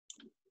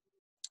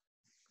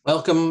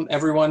Welcome,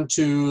 everyone,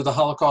 to the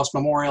Holocaust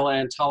Memorial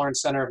and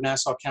Tolerance Center of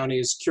Nassau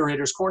County's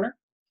Curators Corner.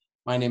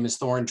 My name is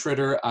Thorin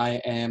Tritter.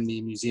 I am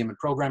the Museum and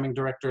Programming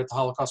Director at the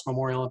Holocaust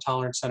Memorial and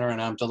Tolerance Center,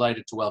 and I'm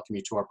delighted to welcome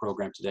you to our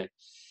program today.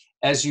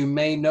 As you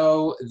may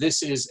know,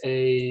 this is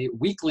a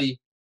weekly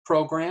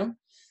program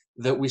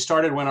that we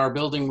started when our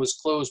building was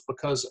closed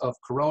because of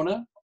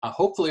Corona.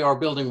 Hopefully our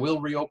building will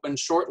reopen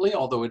shortly,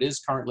 although it is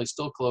currently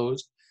still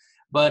closed.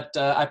 But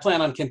I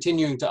plan on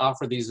continuing to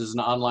offer these as an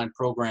online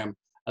program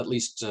at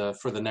least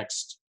for the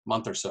next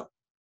month or so.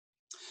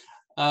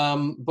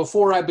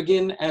 Before I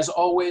begin, as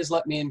always,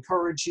 let me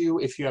encourage you,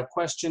 if you have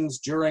questions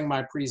during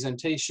my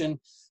presentation,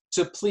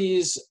 to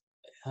please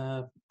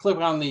click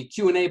on the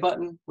Q&A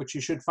button, which you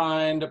should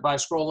find by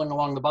scrolling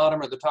along the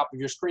bottom or the top of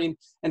your screen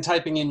and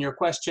typing in your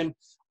question.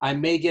 I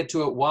may get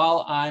to it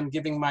while I'm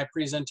giving my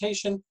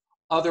presentation.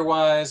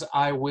 Otherwise,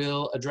 I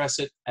will address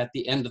it at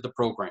the end of the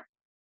program.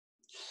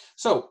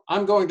 So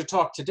I'm going to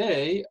talk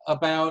today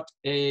about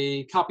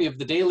a copy of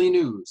the Daily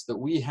News that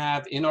we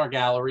have in our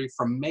gallery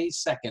from May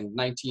 2nd,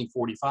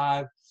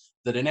 1945,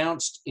 that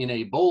announced in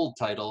a bold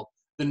title,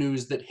 the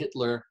news that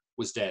Hitler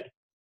was dead.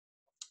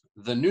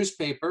 The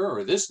newspaper,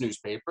 or this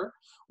newspaper,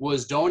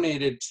 was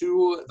donated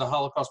to the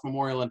Holocaust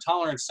Memorial and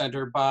Tolerance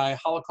Center by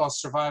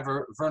Holocaust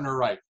survivor Werner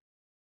Reich,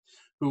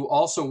 who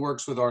also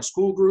works with our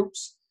school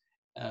groups,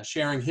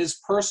 sharing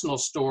his personal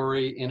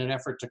story in an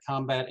effort to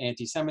combat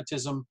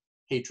anti-Semitism,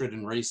 hatred,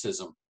 and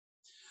racism.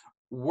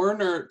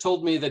 Werner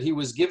told me that he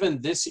was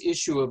given this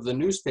issue of the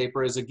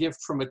newspaper as a gift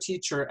from a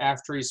teacher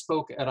after he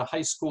spoke at a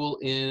high school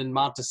in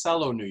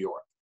Monticello, New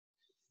York.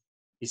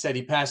 He said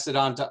he passed it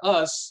on to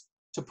us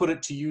to put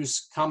it to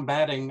use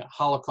combating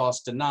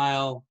Holocaust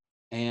denial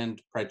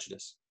and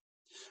prejudice.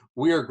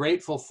 We are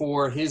grateful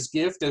for his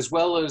gift as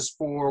well as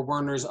for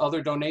Werner's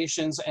other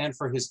donations and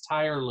for his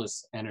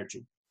tireless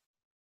energy.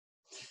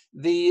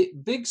 The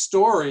big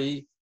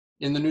story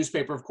in the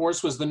newspaper, of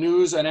course, was the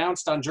news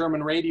announced on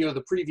German radio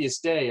the previous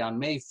day, on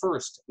May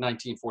 1st,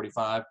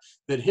 1945,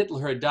 that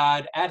Hitler had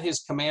died at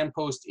his command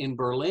post in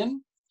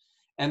Berlin,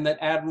 and that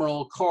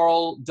Admiral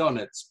Karl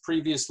Dönitz,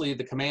 previously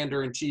the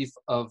commander-in-chief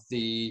of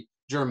the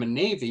German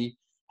Navy,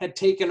 had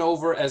taken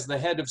over as the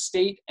head of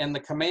state and the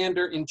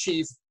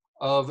commander-in-chief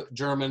of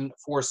German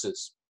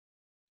forces.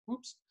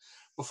 Oops.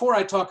 Before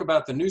I talk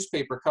about the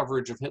newspaper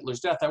coverage of Hitler's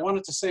death, I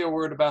wanted to say a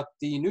word about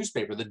the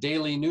newspaper, the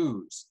Daily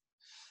News.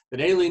 The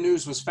Daily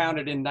News was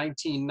founded in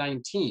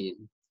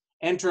 1919,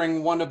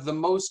 entering one of the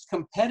most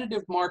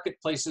competitive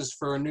marketplaces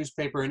for a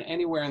newspaper in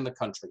anywhere in the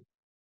country.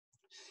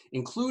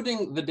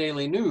 Including the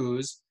Daily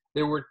News,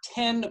 there were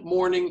 10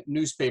 morning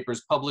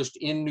newspapers published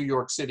in New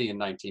York City in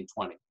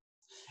 1920.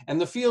 And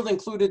the field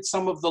included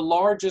some of the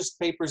largest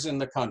papers in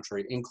the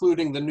country,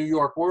 including the New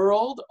York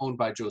World, owned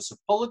by Joseph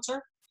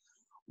Pulitzer,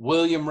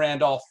 William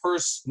Randolph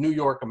Hearst's New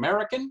York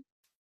American,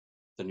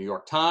 the New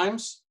York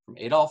Times from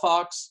Adolph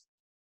Ox,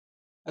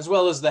 as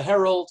well as the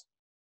Herald,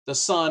 the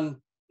Sun,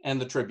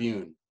 and the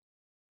Tribune.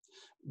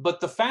 But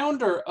the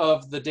founder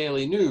of the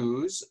Daily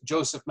News,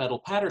 Joseph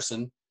Medill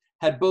Patterson,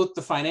 had both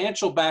the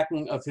financial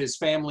backing of his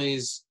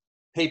family's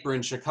paper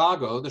in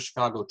Chicago, the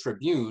Chicago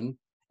Tribune,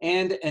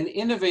 and an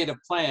innovative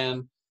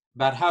plan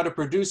about how to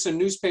produce a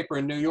newspaper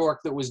in New York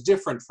that was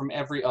different from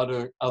every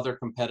other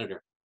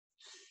competitor.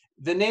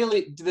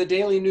 The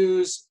Daily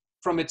News,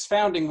 from its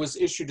founding, was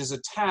issued as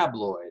a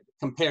tabloid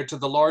compared to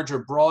the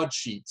larger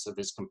broadsheets of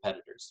his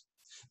competitors.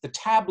 The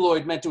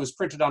tabloid meant it was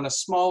printed on a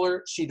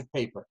smaller sheet of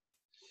paper.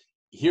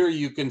 Here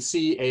you can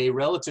see a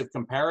relative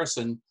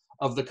comparison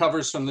of the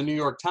covers from the New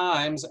York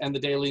Times and the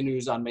Daily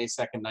News on May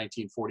 2nd,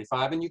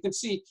 1945. And you can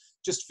see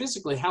just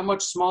physically how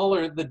much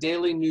smaller the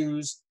Daily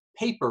News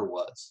paper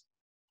was.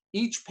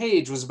 Each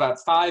page was about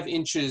 5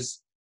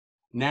 inches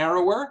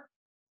narrower,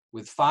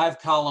 with 5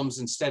 columns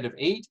instead of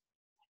 8,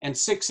 and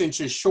 6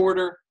 inches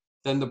shorter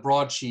than the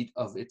broadsheet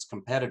of its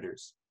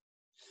competitors.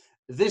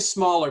 This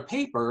smaller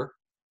paper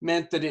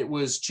meant that it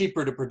was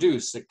cheaper to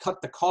produce. It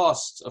cut the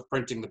costs of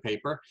printing the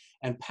paper,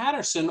 and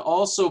Patterson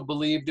also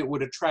believed it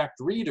would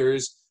attract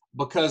readers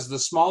because the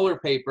smaller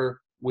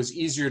paper was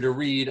easier to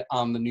read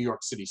on the New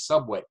York City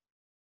subway.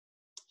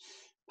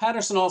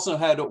 Patterson also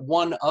had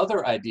one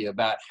other idea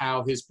about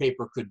how his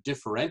paper could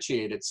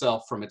differentiate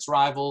itself from its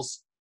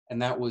rivals,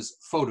 and that was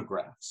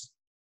photographs.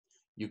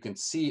 You can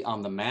see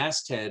on the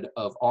masthead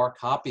of our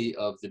copy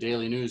of the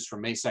Daily News from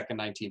May 2nd,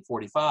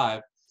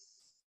 1945,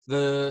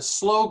 the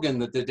slogan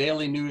that the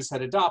Daily News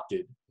had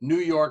adopted, New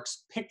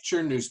York's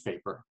picture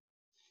newspaper.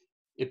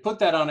 It put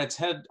that on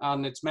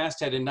its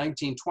masthead in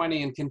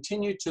 1920 and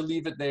continued to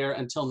leave it there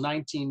until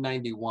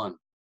 1991.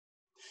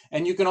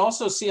 And you can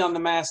also see on the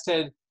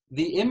masthead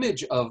the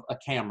image of a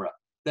camera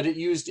that it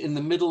used in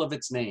the middle of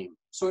its name.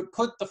 So it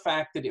put the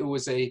fact that it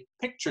was a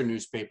picture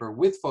newspaper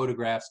with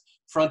photographs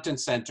front and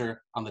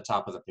center on the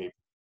top of the paper.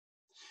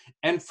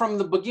 And from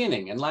the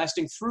beginning and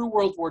lasting through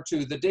World War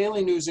II, the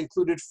Daily News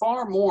included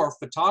far more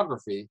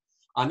photography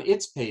on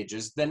its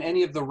pages than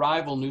any of the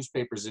rival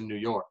newspapers in New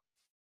York.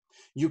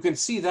 You can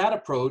see that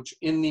approach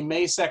in the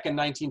May 2nd,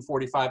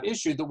 1945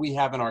 issue that we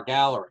have in our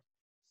gallery.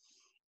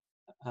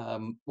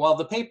 While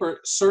the paper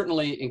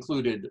certainly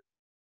included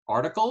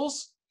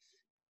articles,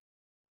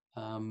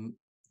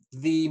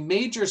 the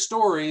major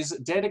stories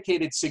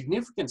dedicated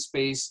significant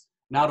space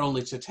not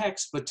only to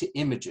text, but to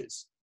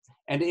images.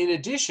 And in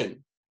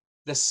addition,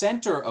 the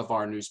center of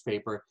our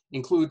newspaper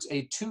includes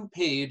a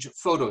 2-page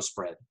photo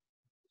spread.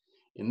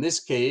 In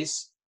this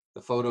case,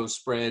 the photo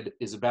spread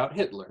is about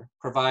Hitler,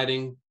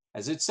 providing,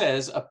 as it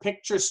says, a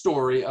picture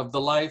story of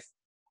the life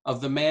of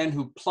the man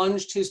who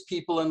plunged his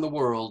people and the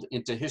world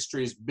into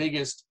history's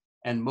biggest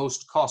and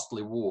most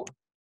costly war.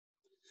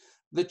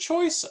 The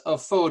choice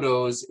of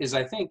photos is,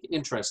 I think,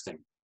 interesting.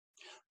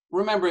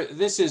 Remember,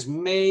 this is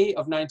May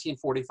of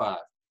 1945.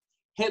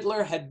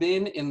 Hitler had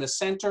been in the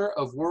center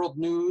of world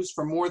news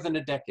for more than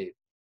a decade,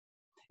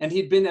 and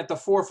he'd been at the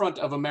forefront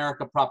of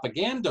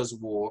America's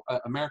war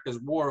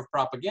of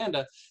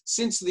propaganda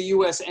since the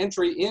U.S.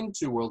 entry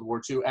into World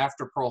War II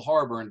after Pearl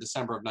Harbor in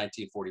December of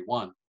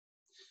 1941.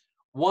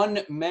 One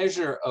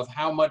measure of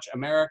how much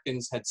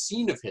Americans had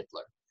seen of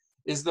Hitler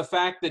is the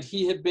fact that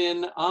he had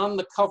been on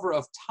the cover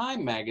of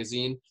Time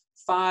magazine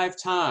 5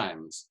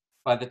 times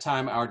by the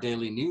time our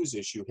daily news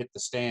issue hit the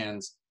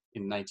stands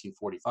in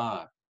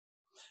 1945.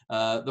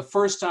 The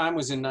first time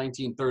was in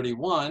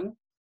 1931.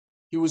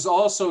 He was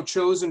also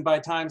chosen by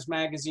Times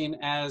Magazine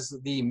as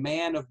the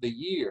Man of the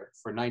Year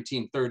for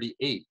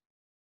 1938.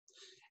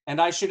 And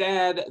I should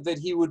add that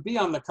he would be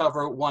on the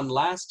cover one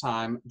last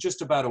time,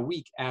 just about a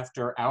week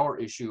after our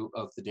issue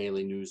of the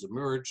Daily News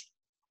emerged,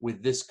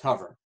 with this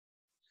cover.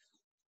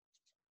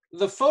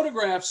 The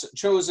photographs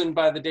chosen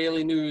by the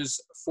Daily News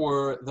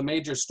for the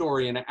major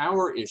story in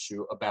our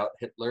issue about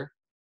Hitler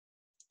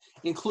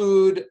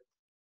include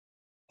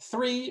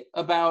 3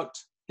 about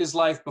his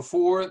life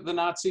before the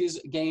Nazis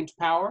gained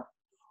power,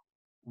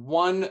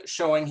 1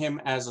 showing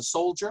him as a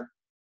soldier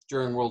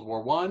during World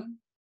War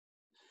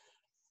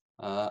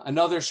I,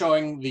 another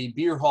showing the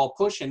beer hall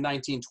push in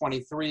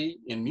 1923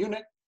 in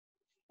Munich,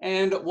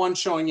 and 1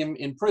 showing him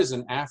in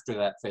prison after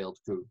that failed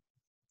coup.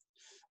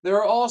 There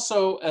are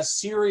also a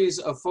series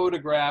of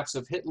photographs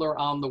of Hitler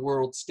on the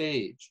world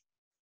stage,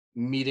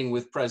 meeting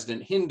with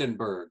President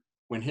Hindenburg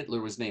when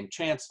Hitler was named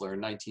Chancellor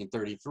in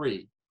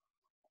 1933,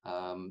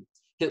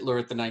 Hitler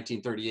at the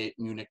 1938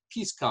 Munich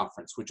Peace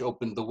Conference, which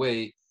opened the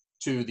way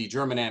to the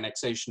German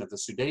annexation of the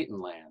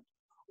Sudetenland,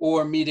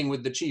 or meeting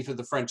with the chief of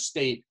the French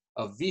state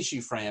of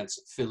Vichy France,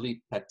 Philippe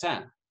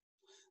Pétain.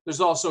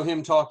 There's also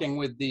him talking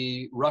with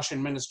the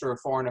Russian Minister of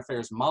Foreign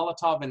Affairs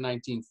Molotov in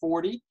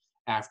 1940,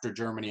 after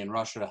Germany and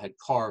Russia had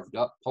carved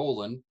up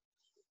Poland,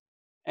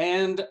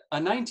 and a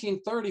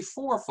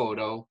 1934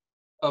 photo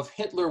of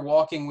Hitler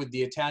walking with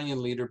the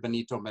Italian leader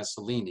Benito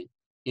Mussolini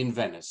in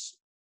Venice,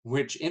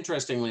 which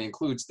interestingly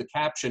includes the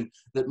caption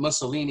that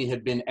Mussolini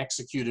had been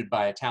executed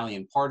by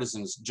Italian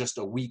partisans just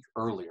a week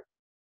earlier.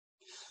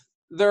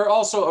 There are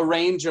also a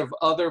range of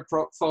other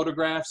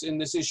photographs in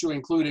this issue,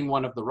 including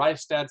one of the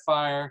Reichstag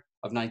fire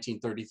of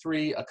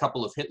 1933, a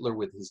couple of Hitler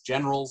with his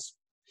generals,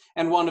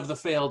 and one of the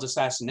failed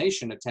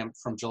assassination attempt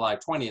from July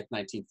 20th,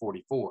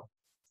 1944.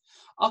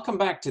 I'll come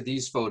back to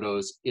these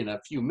photos in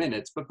a few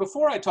minutes, but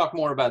before I talk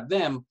more about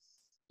them,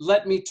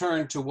 let me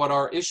turn to what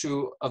our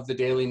issue of the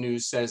Daily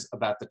News says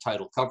about the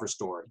title cover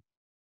story.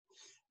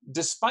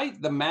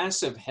 Despite the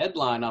massive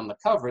headline on the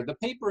cover, the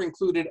paper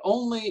included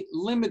only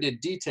limited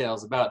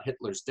details about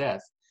Hitler's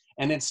death,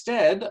 and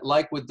instead,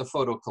 like with the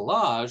photo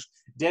collage,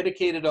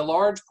 dedicated a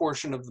large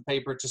portion of the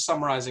paper to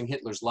summarizing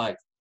Hitler's life.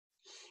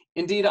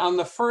 Indeed, on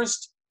the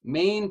first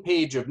main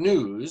page of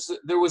news,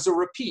 there was a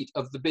repeat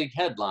of the big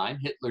headline,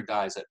 Hitler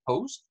dies at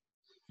post.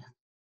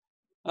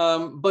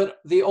 But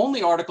the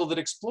only article that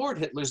explored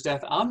Hitler's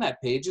death on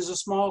that page is a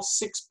small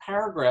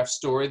 6-paragraph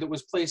story that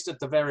was placed at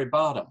the very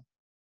bottom.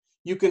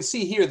 You can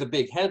see here the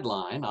big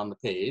headline on the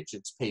page,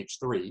 it's page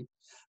 3.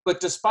 But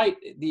despite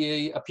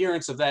the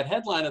appearance of that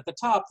headline at the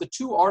top, the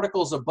 2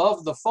 articles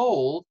above the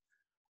fold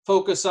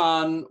focus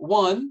on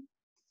 1,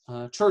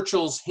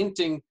 Churchill's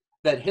hinting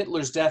that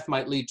Hitler's death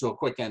might lead to a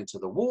quick end to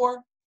the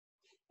war,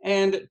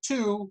 and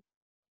 2,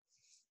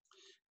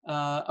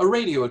 a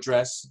radio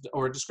address,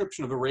 or a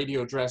description of a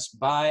radio address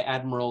by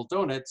Admiral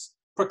Donitz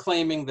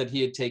proclaiming that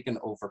he had taken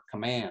over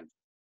command.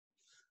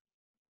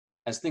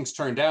 As things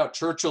turned out,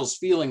 Churchill's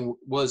feeling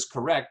was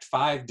correct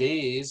 5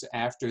 days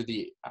after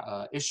the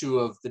issue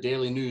of the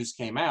Daily News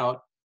came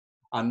out.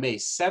 On May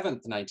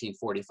 7th,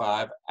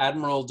 1945,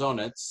 Admiral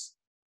Donitz,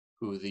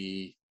 who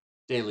the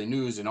Daily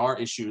News in our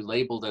issue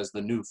labeled as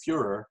the new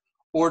Führer,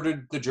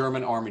 ordered the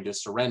German army to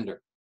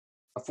surrender.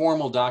 A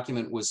formal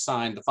document was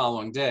signed the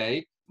following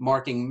day,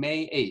 marking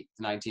May 8th,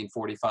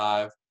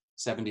 1945,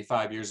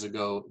 75 years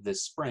ago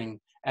this spring,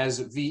 as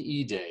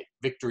VE Day,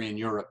 Victory in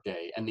Europe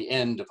Day, and the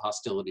end of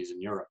hostilities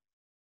in Europe.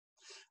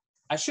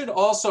 I should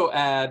also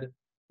add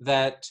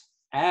that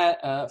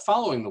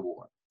following the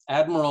war,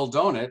 Admiral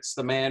Donitz,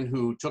 the man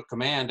who took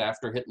command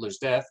after Hitler's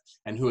death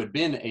and who had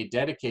been a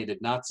dedicated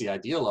Nazi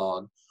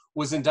ideologue,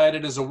 was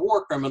indicted as a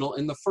war criminal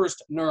in the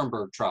first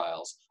Nuremberg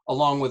trials,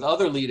 along with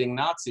other leading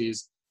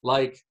Nazis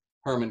like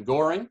Hermann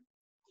Göring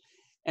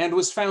and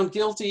was found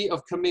guilty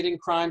of committing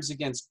crimes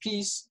against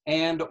peace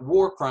and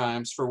war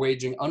crimes for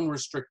waging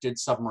unrestricted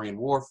submarine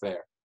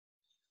warfare.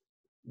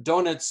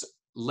 Dönitz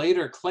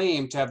later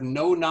claimed to have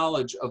no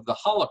knowledge of the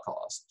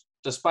Holocaust,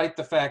 despite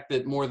the fact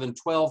that more than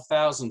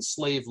 12,000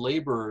 slave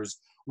laborers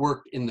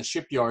worked in the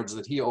shipyards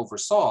that he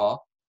oversaw,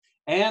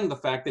 and the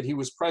fact that he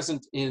was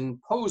present in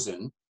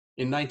Posen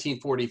in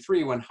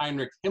 1943 when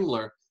Heinrich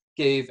Himmler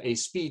gave a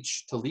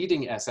speech to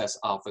leading SS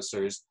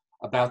officers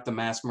about the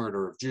mass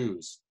murder of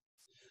Jews.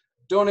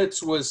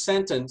 Dönitz was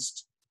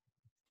sentenced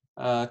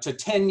to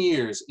 10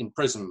 years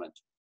imprisonment,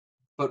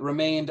 but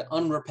remained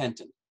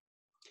unrepentant.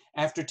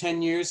 After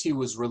 10 years, he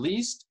was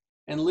released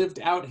and lived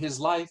out his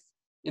life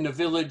in a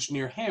village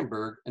near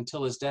Hamburg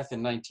until his death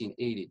in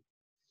 1980.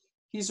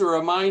 He's a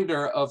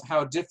reminder of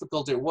how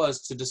difficult it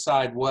was to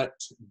decide what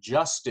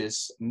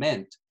justice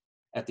meant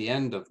at the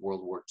end of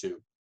World War II.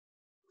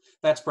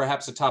 That's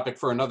perhaps a topic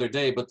for another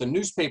day, but the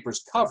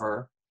newspaper's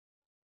cover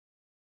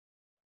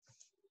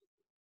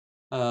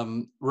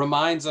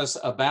reminds us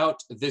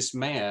about this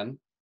man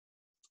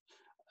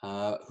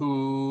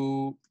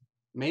who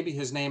maybe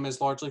his name is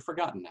largely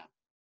forgotten now.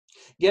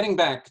 Getting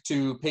back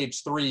to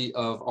page 3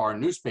 of our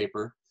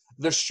newspaper,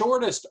 the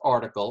shortest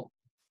article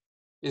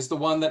is the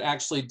one that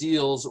actually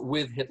deals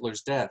with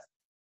Hitler's death.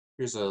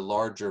 Here's a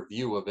larger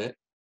view of it.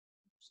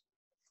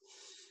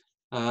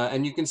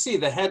 And you can see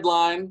the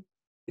headline.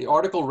 The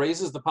article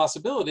raises the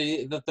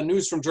possibility that the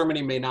news from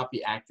Germany may not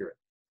be accurate.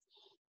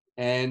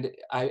 And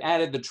I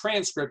added the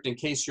transcript in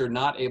case you're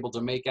not able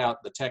to make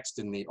out the text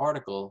in the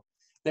article.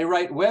 They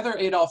write, whether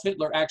Adolf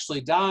Hitler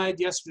actually died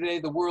yesterday,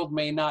 the world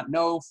may not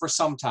know for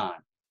some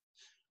time.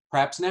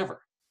 Perhaps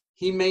never.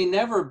 He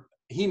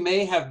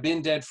may have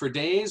been dead for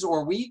days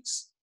or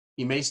weeks.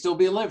 He may still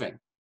be living.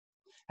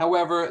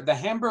 However, the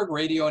Hamburg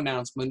radio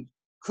announcement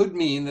could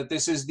mean that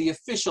this is the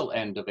official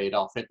end of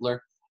Adolf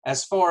Hitler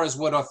as far as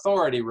what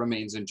authority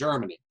remains in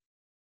Germany.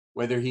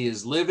 Whether he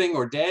is living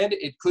or dead,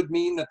 it could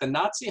mean that the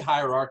Nazi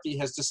hierarchy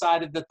has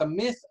decided that the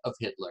myth of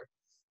Hitler,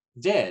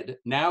 dead,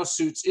 now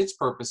suits its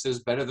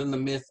purposes better than the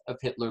myth of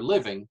Hitler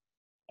living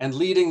and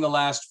leading the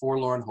last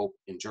forlorn hope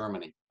in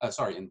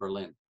in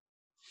Berlin.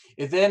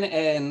 It then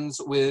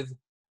ends with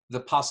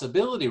the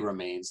possibility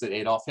remains that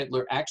Adolf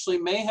Hitler actually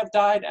may have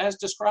died as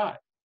described.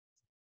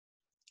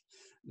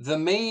 The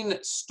main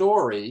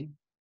story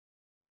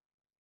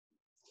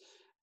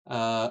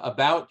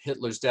about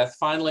Hitler's death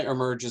finally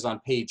emerges on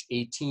page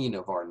 18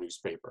 of our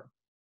newspaper.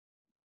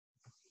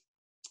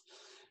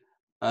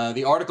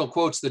 The article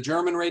quotes the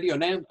German radio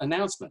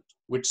announcement,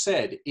 which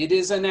said, "It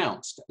is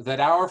announced that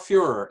our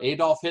Führer,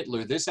 Adolf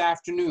Hitler, this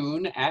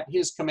afternoon at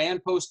his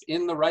command post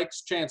in the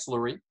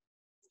Reichschancellery,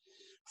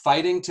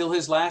 fighting till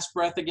his last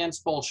breath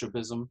against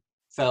Bolshevism,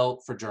 fell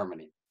for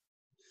Germany."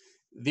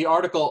 The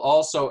article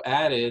also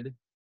added,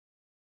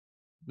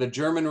 the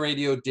German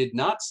radio did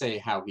not say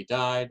how he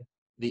died.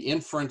 The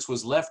inference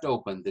was left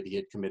open that he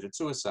had committed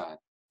suicide.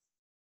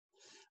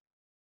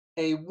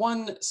 A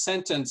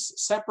one-sentence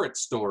separate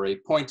story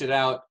pointed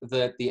out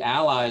that the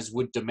Allies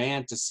would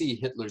demand to see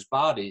Hitler's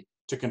body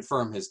to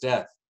confirm his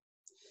death.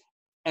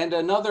 And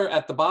another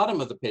at the bottom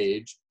of the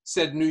page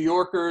said New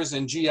Yorkers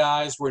and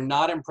GIs were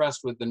not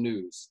impressed with the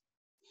news.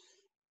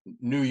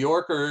 New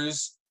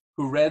Yorkers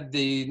who read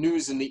the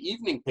news in the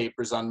evening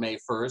papers on May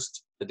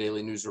 1st, the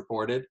Daily News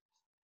reported,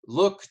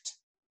 looked,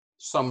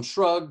 some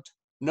shrugged,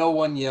 no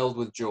one yelled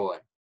with joy.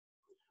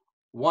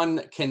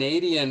 One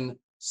Canadian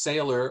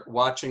sailor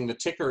watching the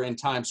ticker in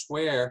Times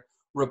Square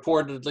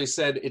reportedly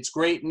said, "It's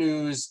great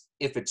news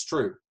if it's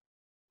true."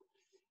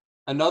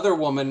 Another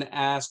woman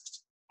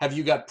asked, "Have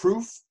you got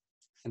proof?"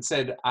 and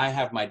said, "I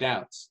have my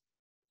doubts."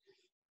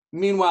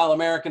 Meanwhile,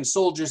 American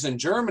soldiers in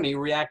Germany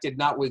reacted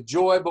not with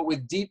joy, but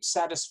with deep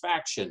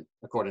satisfaction,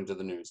 according to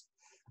the news.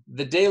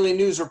 The Daily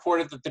News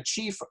reported that the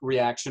chief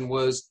reaction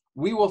was,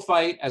 "We will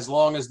fight as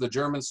long as the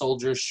German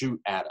soldiers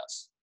shoot at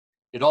us."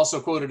 It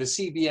also quoted a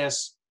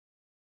CBS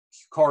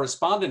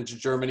correspondent to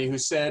Germany who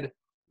said,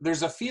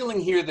 "There's a feeling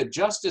here that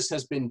justice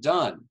has been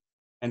done,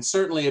 and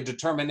certainly a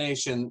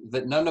determination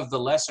that none of the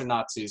lesser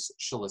Nazis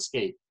shall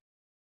escape."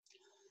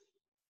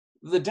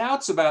 The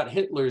doubts about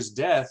Hitler's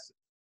death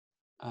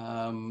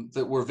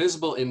that were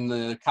visible in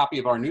the copy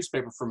of our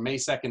newspaper from May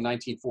 2nd,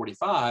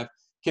 1945,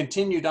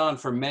 continued on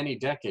for many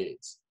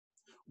decades.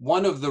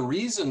 One of the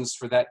reasons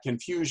for that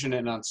confusion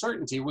and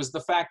uncertainty was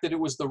the fact that it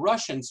was the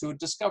Russians who had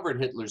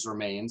discovered Hitler's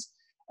remains,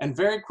 and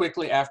very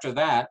quickly after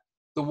that,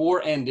 the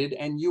war ended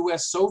and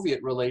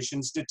US-Soviet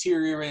relations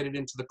deteriorated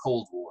into the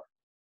Cold War.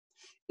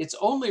 It's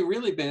only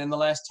really been in the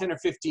last 10 or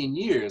 15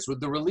 years, with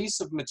the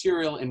release of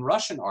material in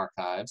Russian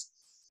archives,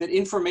 that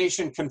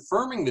information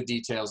confirming the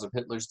details of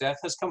Hitler's death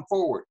has come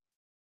forward.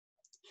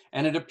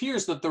 And it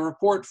appears that the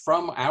report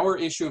from our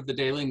issue of the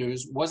Daily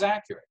News was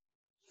accurate.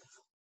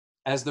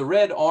 As the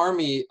Red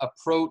Army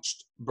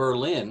approached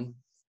Berlin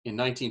in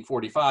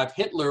 1945,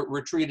 Hitler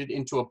retreated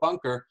into a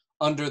bunker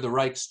under the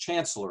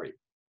Reichschancellery,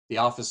 the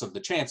office of the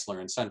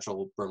Chancellor in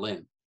central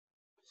Berlin.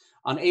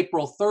 On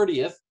April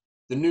 30th,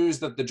 the news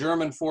that the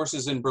German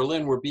forces in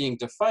Berlin were being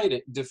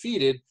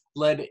defeated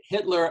led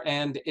Hitler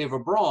and Eva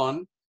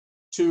Braun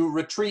to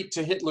retreat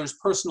to Hitler's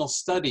personal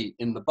study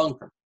in the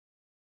bunker.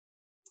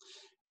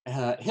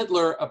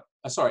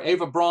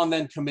 Eva Braun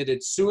then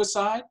committed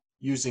suicide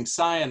using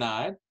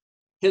cyanide.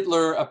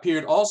 Hitler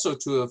appeared also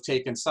to have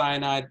taken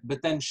cyanide,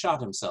 but then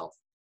shot himself.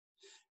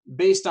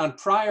 Based on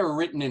prior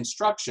written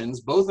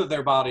instructions, both of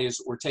their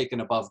bodies were taken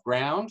above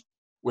ground,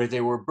 where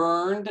they were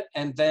burned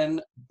and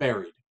then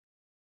buried.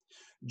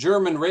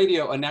 German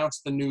radio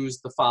announced the news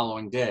the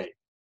following day.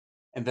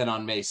 And then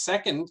on May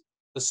 2nd,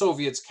 the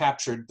Soviets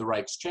captured the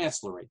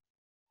Reichschancellery.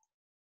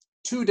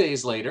 2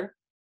 days later,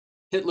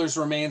 Hitler's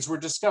remains were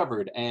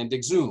discovered and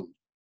exhumed.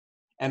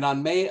 And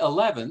on May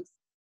 11th,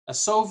 a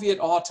Soviet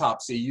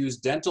autopsy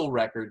used dental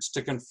records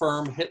to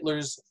confirm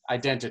Hitler's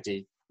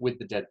identity with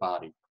the dead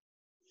body.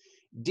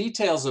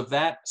 Details of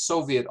that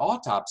Soviet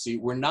autopsy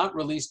were not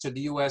released to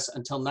the US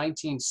until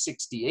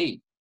 1968,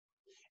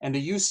 and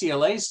a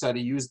UCLA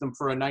study used them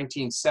for a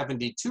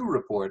 1972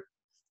 report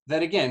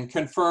that again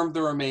confirmed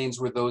the remains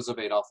were those of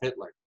Adolf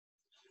Hitler.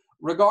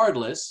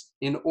 Regardless,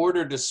 in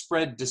order to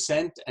spread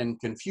dissent and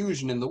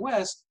confusion in the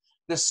West,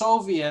 the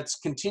Soviets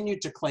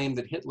continued to claim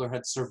that Hitler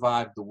had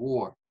survived the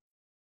war.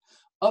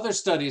 Other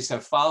studies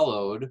have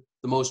followed,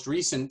 the most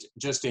recent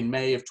just in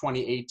May of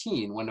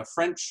 2018, when a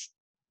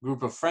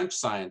group of French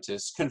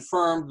scientists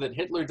confirmed that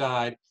Hitler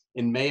died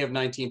in May of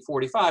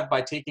 1945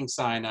 by taking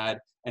cyanide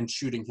and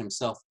shooting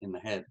himself in the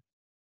head.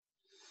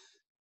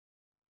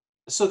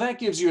 So that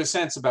gives you a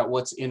sense about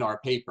what's in our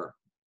paper.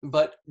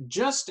 But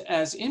just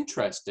as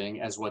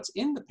interesting as what's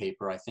in the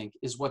paper, I think,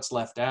 is what's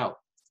left out.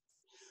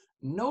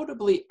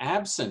 Notably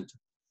absent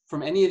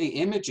from any of the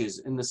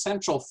images in the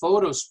central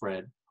photo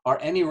spread are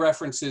any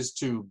references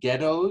to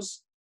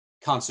ghettos,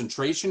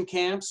 concentration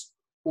camps,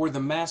 or the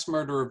mass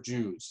murder of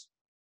Jews.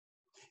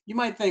 You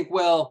might think,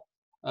 well,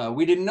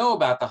 we didn't know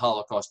about the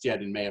Holocaust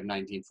yet in May of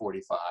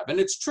 1945. And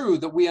it's true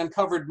that we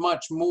uncovered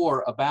much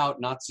more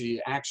about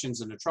Nazi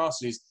actions and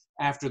atrocities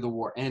after the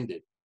war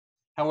ended.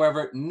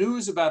 However,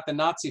 news about the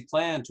Nazi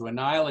plan to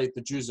annihilate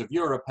the Jews of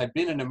Europe had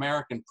been in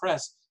American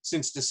press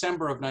since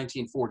December of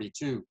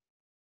 1942.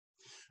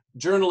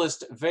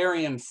 Journalist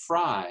Varian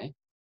Fry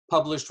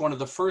published one of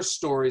the first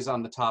stories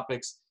on the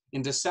topics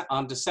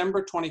on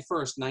December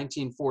 21st,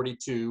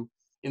 1942,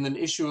 in an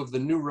issue of the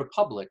New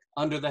Republic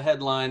under the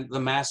headline, "The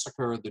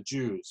Massacre of the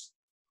Jews."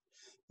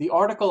 The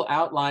article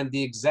outlined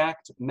the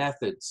exact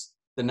methods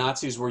the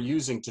Nazis were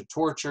using to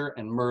torture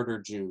and murder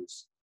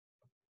Jews.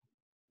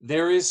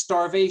 "There is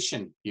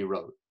starvation," he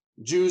wrote.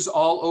 "Jews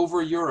all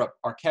over Europe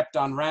are kept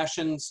on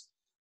rations,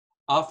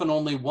 often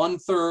only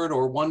 1/3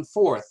 or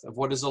 1/4 of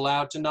what is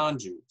allowed to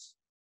non-Jews.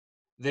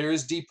 There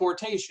is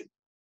deportation.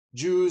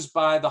 Jews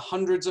by the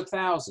hundreds of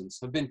thousands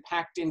have been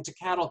packed into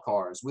cattle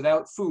cars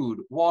without food,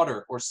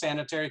 water, or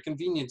sanitary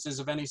conveniences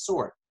of any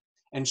sort,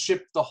 and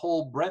shipped the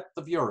whole breadth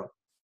of Europe.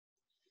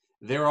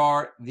 There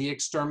are the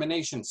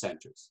extermination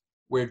centers,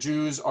 where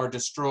Jews are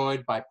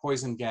destroyed by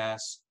poison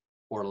gas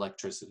or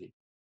electricity."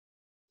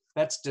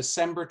 That's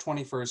December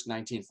 21st,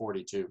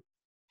 1942.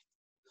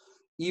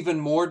 Even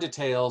more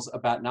details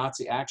about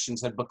Nazi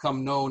actions had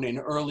become known in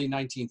early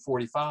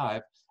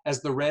 1945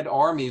 as the Red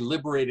Army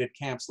liberated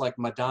camps like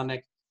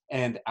Majdanek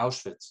and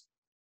Auschwitz.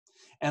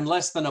 And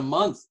less than a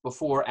month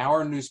before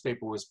our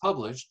newspaper was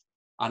published,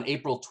 on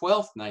April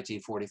 12th,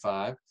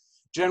 1945,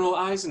 General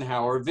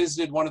Eisenhower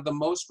visited one of the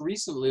most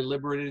recently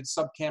liberated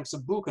subcamps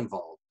of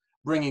Buchenwald,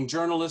 bringing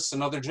journalists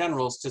and other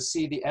generals to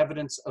see the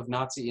evidence of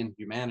Nazi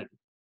inhumanity.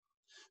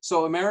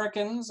 So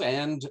Americans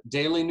and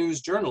daily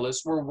news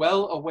journalists were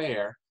well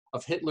aware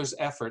of Hitler's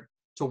effort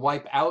to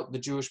wipe out the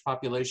Jewish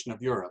population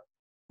of Europe,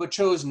 but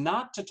chose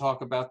not to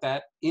talk about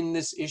that in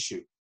this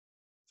issue.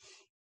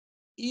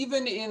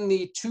 Even in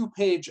the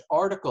 2-page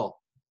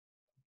article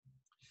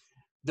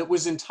that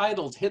was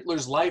entitled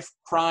 "Hitler's Life,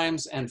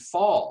 Crimes, and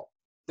Fall,"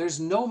 there's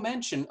no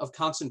mention of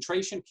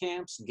concentration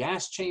camps,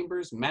 gas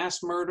chambers,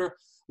 mass murder,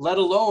 let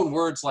alone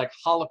words like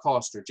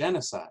Holocaust or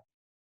genocide.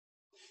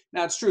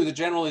 Now, it's true that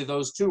generally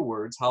those two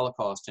words,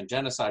 Holocaust and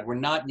genocide, were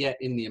not yet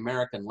in the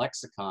American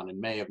lexicon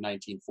in May of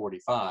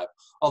 1945,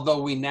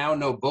 although we now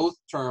know both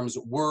terms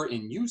were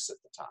in use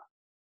at the time.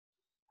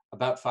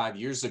 About 5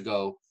 years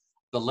ago,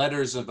 the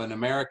letters of an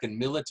American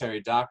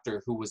military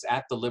doctor who was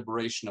at the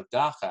liberation of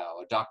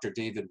Dachau, a Dr.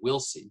 David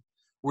Wilsey,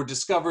 were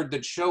discovered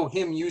that show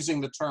him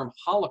using the term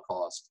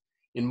Holocaust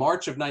in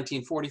March of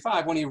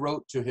 1945 when he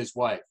wrote to his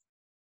wife.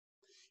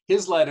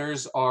 His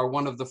letters are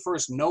one of the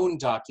first known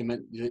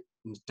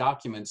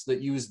documents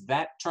that use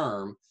that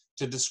term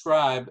to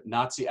describe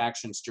Nazi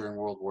actions during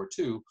World War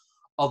II,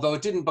 although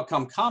it didn't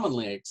become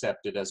commonly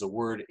accepted as a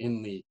word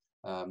in the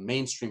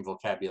mainstream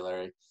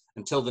vocabulary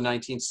until the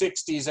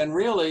 1960s, and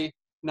really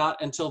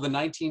not until the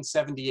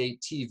 1978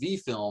 TV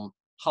film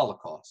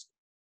Holocaust.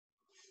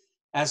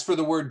 As for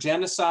the word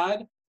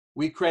genocide,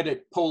 we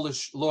credit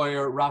Polish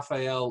lawyer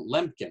Raphael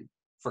Lemkin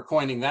for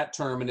coining that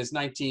term in his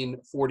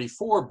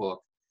 1944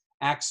 book,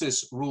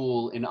 Axis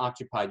Rule in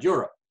Occupied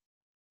Europe.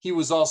 He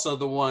was also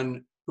the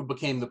one who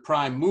became the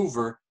prime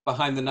mover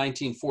behind the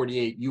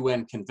 1948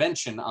 UN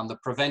Convention on the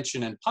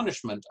Prevention and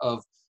Punishment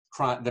of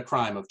the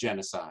Crime of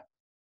Genocide.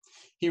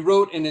 He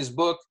wrote in his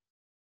book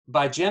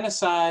By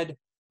genocide,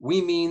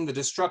 we mean the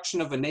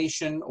destruction of a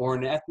nation or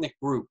an ethnic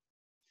group.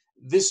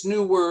 This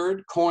new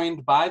word,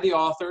 coined by the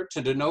author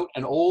to denote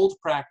an old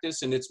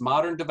practice in its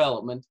modern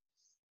development,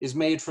 is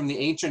made from the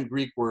ancient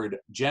Greek word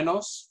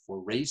genos,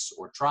 for race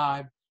or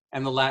tribe,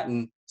 and the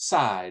Latin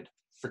side,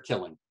 for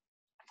killing.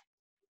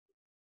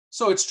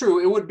 So it's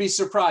true, it would be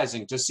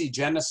surprising to see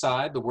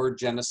genocide, the word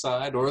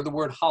genocide, or the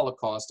word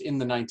Holocaust in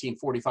the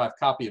 1945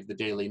 copy of the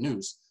Daily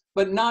News,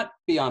 but not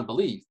beyond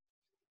belief.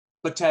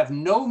 But to have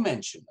no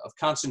mention of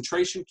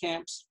concentration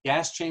camps,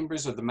 gas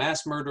chambers, or the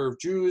mass murder of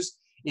Jews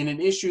in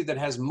an issue that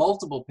has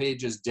multiple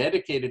pages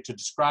dedicated to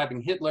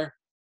describing Hitler,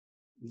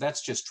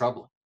 that's just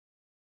troubling.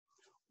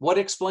 What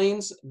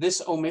explains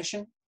this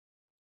omission?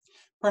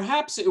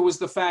 Perhaps it was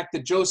the fact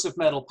that Joseph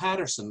Medill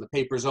Patterson, the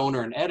paper's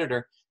owner and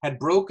editor, had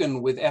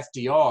broken with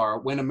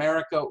FDR when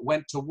America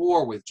went to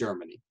war with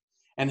Germany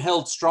and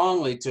held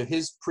strongly to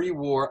his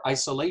pre-war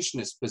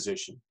isolationist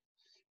position.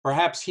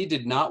 Perhaps he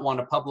did not want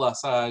to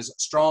publicize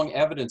strong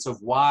evidence of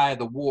why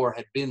the war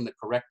had been the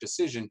correct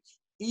decision,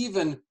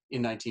 even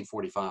in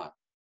 1945.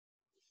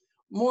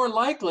 More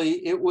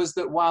likely, it was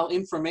that while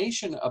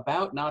information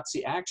about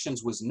Nazi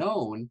actions was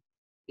known,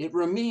 it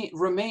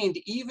remained,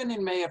 even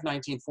in May of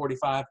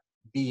 1945,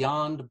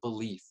 beyond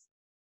belief.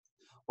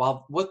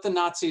 While what the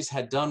Nazis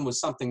had done was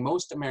something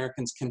most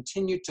Americans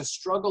continued to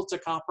struggle to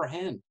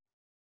comprehend.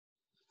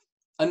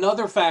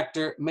 Another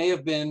factor may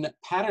have been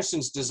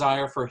Patterson's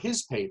desire for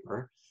his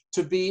paper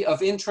to be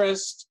of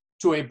interest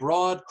to a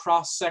broad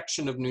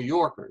cross-section of New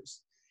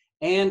Yorkers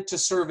and to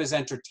serve as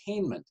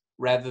entertainment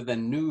rather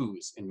than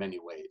news in many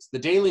ways. The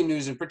Daily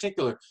News in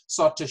particular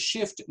sought to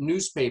shift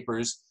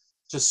newspapers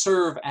to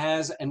serve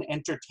as an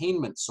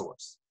entertainment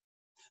source.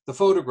 The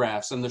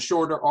photographs and the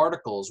shorter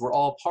articles were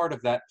all part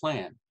of that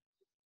plan.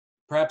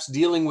 Perhaps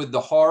dealing with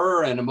the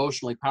horror and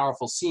emotionally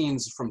powerful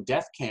scenes from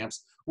death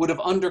camps would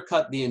have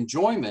undercut the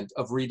enjoyment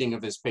of reading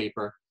of his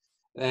paper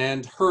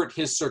and hurt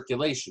his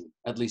circulation,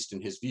 at least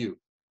in his view.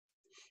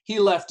 He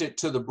left it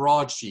to the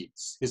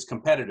broadsheets, his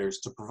competitors,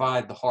 to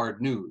provide the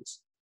hard news.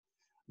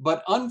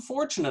 But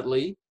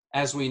unfortunately,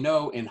 as we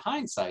know in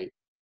hindsight,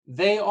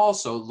 they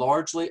also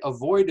largely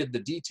avoided the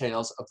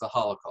details of the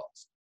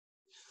Holocaust.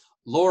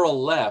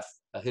 Laurel Leff,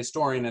 a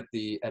historian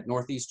at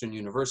Northeastern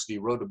University,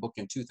 wrote a book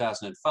in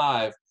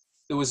 2005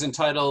 that was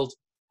entitled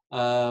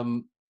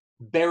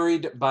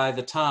Buried by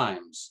the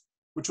Times,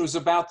 which was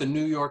about the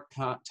New York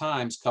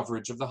Times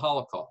coverage of the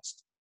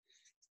Holocaust.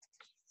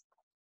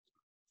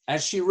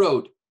 As she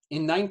wrote,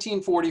 in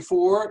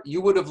 1944,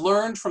 you would have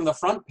learned from the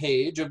front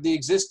page of the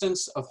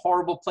existence of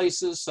horrible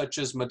places such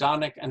as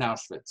Majdanek and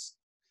Auschwitz,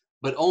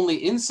 but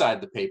only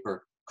inside the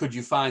paper could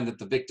you find that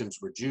the victims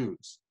were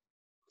Jews.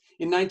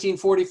 In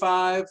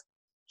 1945,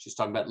 she's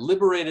talking about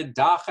liberated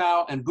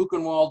Dachau and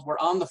Buchenwald were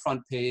on the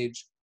front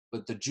page,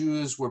 but the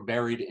Jews were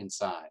buried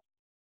inside.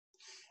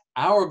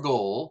 Our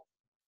goal,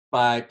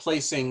 by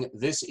placing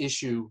this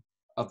issue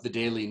of the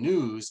Daily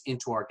News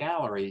into our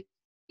gallery,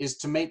 is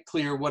to make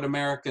clear what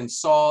Americans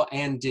saw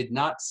and did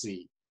not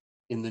see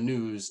in the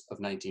news of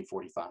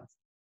 1945.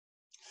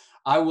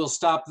 I will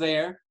stop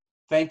there.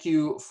 Thank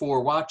you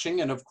for watching.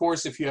 And of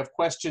course, if you have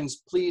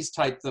questions, please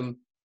type them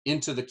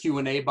into the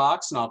Q&A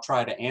box and I'll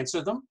try to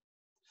answer them.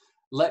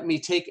 Let me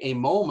take a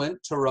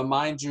moment to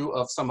remind you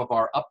of some of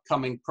our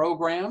upcoming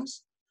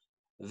programs.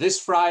 This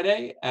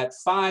Friday at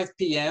 5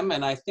 p.m.,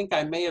 and I think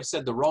I may have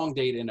said the wrong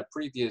date in a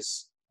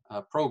previous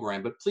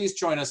program, but please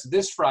join us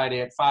this Friday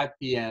at 5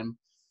 p.m.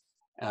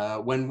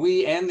 When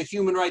we and the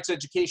Human Rights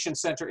Education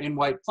Center in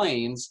White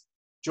Plains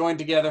join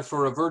together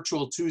for a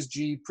virtual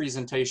 2G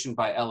presentation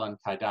by Ellen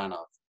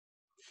Kaidanov.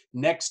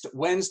 Next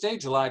Wednesday,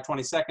 July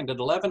 22nd at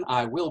 11,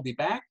 I will be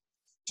back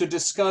to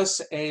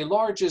discuss a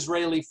large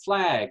Israeli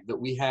flag that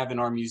we have in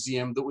our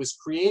museum that was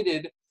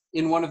created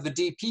in one of the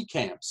DP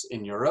camps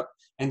in Europe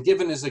and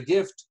given as a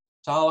gift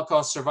to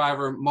Holocaust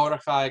survivor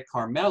Mordechai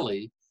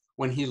Carmeli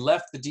when he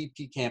left the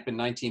DP camp in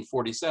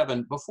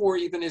 1947, before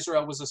even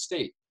Israel was a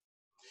state.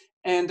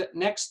 And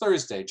next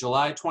Thursday,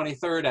 July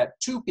 23rd at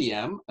 2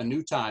 p.m., a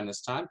new time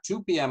this time,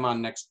 2 p.m.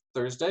 on next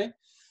Thursday,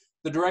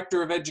 the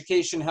Director of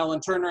Education,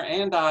 Helen Turner,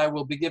 and I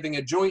will be giving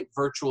a joint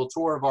virtual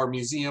tour of our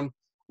museum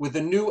with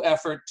a new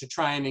effort to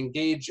try and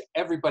engage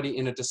everybody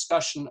in a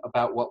discussion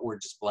about what we're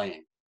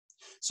displaying.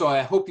 So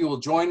I hope you will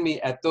join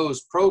me at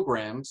those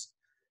programs.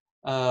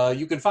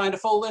 You can find a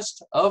full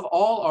list of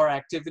all our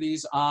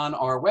activities on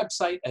our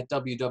website at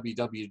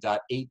www.hmtcli.org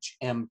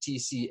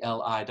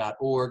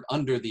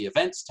under the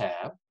Events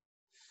tab.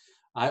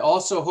 I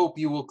also hope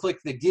you will click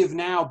the Give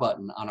Now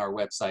button on our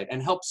website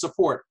and help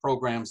support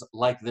programs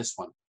like this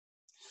one.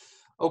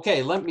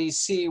 Okay, let me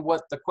see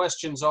what the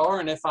questions are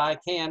and if I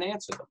can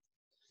answer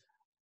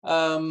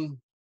them.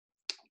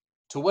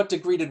 To what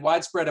degree did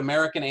widespread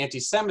American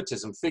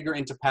anti-Semitism figure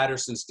into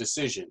Patterson's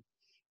decision?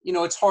 You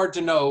know, it's hard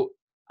to know.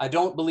 I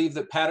don't believe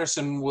that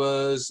Patterson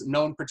was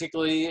known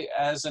particularly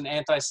as an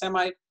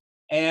anti-Semite.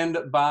 And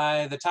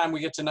by the time we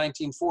get to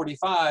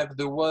 1945,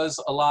 there was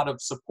a lot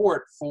of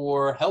support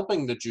for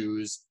helping the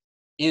Jews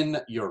in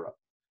Europe.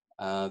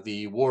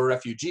 The War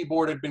Refugee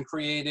Board had been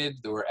created.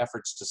 There were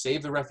efforts to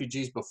save the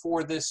refugees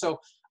before this. So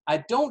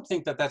I don't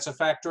think that that's a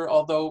factor,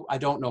 although I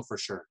don't know for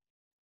sure.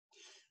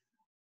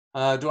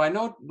 Do I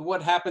know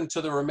what happened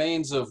to the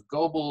remains of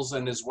Goebbels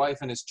and his wife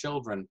and his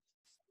children?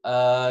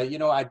 You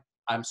know,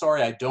 I'm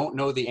sorry, I don't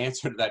know the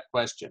answer to that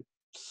question.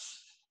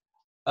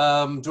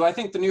 Do I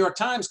think the New York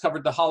Times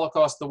covered the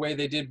Holocaust the way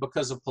they did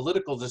because of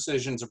political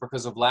decisions or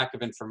because of lack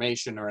of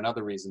information or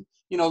another reason?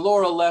 You know,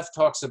 Laura Leff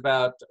talks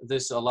about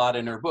this a lot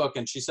in her book,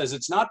 and she says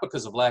it's not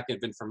because of lack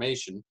of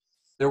information.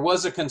 There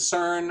was a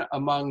concern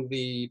among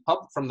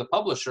from the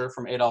publisher,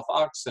 from Adolf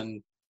Ochs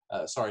and,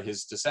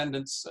 his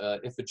descendants,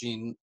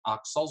 Iphigene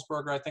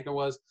Ochs-Sulzberger, I think it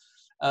was,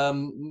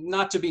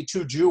 not to be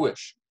too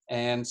Jewish.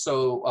 And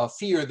so a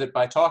fear that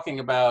by talking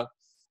about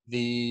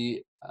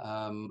the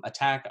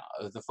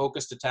the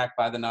focused attack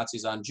by the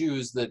Nazis on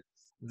Jews, that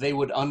they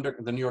would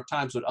the New York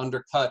Times would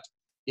undercut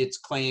its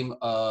claim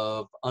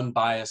of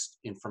unbiased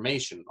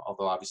information,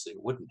 although obviously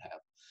it wouldn't have.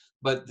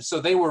 But so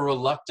they were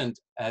reluctant,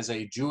 as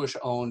a Jewish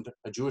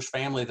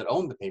family that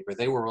owned the paper,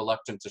 they were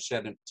reluctant to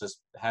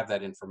have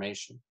that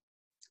information.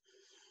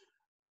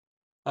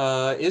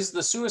 Is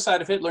the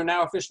suicide of Hitler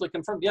now officially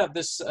confirmed? Yeah,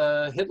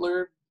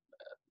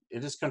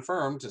 it is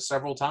confirmed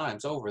several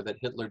times over that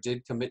Hitler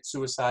did commit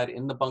suicide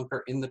in the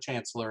bunker in the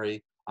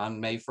Chancellery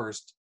on May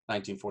 1st,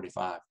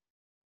 1945.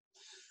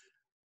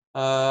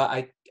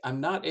 I'm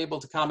not able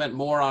to comment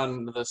more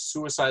on the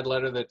suicide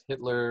letter that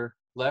Hitler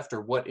left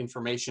or what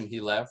information he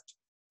left.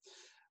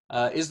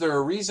 Is there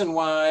a reason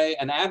why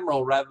an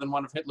admiral rather than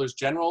one of Hitler's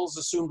generals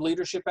assumed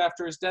leadership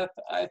after his death?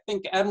 I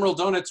think Admiral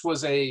Donitz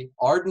was an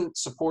ardent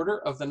supporter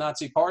of the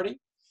Nazi Party.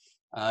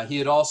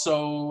 He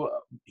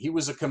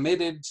was a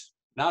committed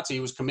Nazi. He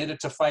was committed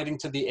to fighting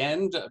to the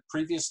end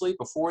previously,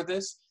 before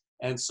this,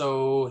 and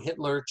so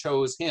Hitler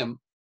chose him.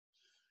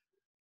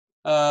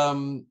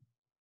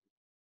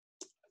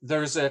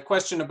 There's a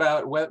question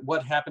about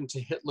what happened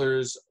to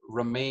Hitler's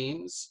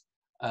remains.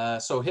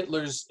 So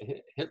Hitler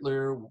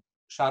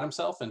shot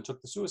himself and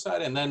took the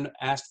suicide, and then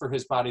asked for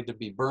his body to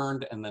be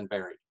burned and then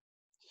buried.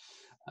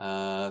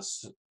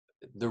 So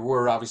there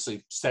were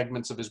obviously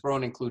segments of his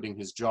bone, including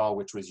his jaw,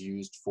 which was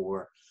used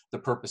for the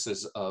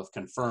purposes of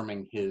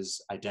confirming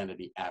his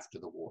identity after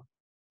the war.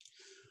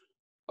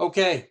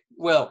 Okay,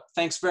 well,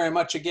 thanks very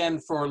much again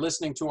for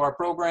listening to our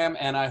program,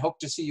 and I hope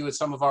to see you at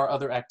some of our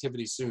other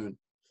activities soon.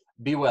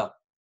 Be well.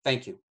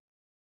 Thank you.